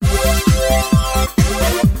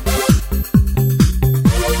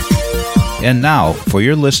And now, for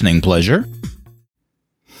your listening pleasure.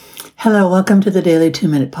 Hello, welcome to the Daily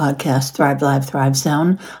 2-Minute Podcast, Thrive Live, Thrive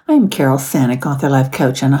Zone. I am Carol Sanick, author, life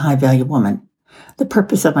coach, and a high-value woman. The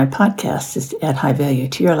purpose of my podcast is to add high value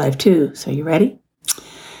to your life too. So you ready?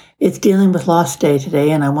 It's Dealing with Loss Day today,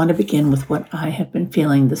 and I want to begin with what I have been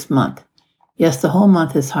feeling this month. Yes, the whole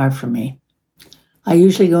month is hard for me. I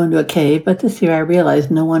usually go into a cave, but this year I realized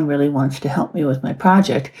no one really wants to help me with my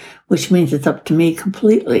project, which means it's up to me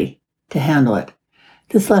completely to handle it.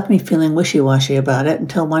 This left me feeling wishy-washy about it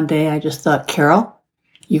until one day I just thought, Carol,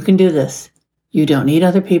 you can do this. You don't need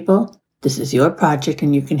other people. This is your project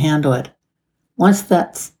and you can handle it. Once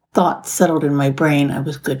that thought settled in my brain, I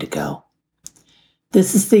was good to go.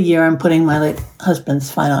 This is the year I'm putting my late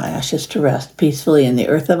husband's final ashes to rest peacefully in the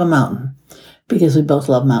earth of a mountain, because we both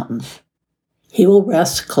love mountains. He will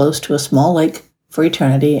rest close to a small lake for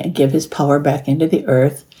eternity and give his power back into the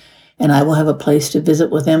earth, and I will have a place to visit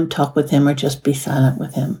with him, talk with him, or just be silent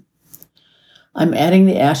with him. I'm adding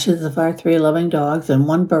the ashes of our 3 loving dogs and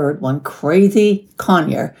one bird, one crazy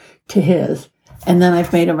conure, to his, and then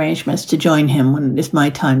I've made arrangements to join him when it is my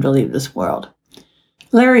time to leave this world.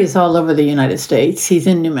 Larry is all over the United States. He's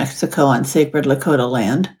in New Mexico on sacred Lakota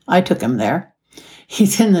land. I took him there.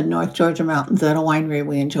 He's in the North Georgia mountains at a winery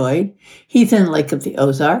we enjoyed. He's in Lake of the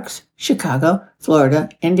Ozarks, Chicago, Florida,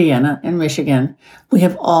 Indiana, and Michigan. We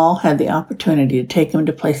have all had the opportunity to take him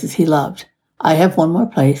to places he loved. I have one more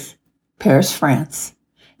place, Paris, France,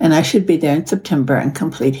 and I should be there in September and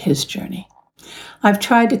complete his journey. I've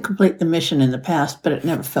tried to complete the mission in the past, but it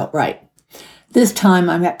never felt right. This time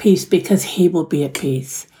I'm at peace because he will be at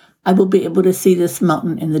peace. I will be able to see this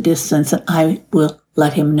mountain in the distance, and I will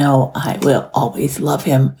let him know I will always love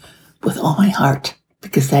him with all my heart,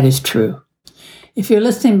 because that is true. If you're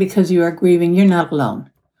listening because you are grieving, you're not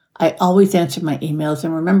alone. I always answer my emails,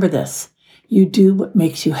 and remember this. You do what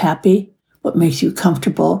makes you happy, what makes you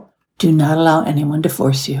comfortable. Do not allow anyone to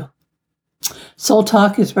force you. Soul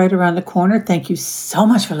Talk is right around the corner. Thank you so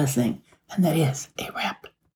much for listening. And that is a wrap.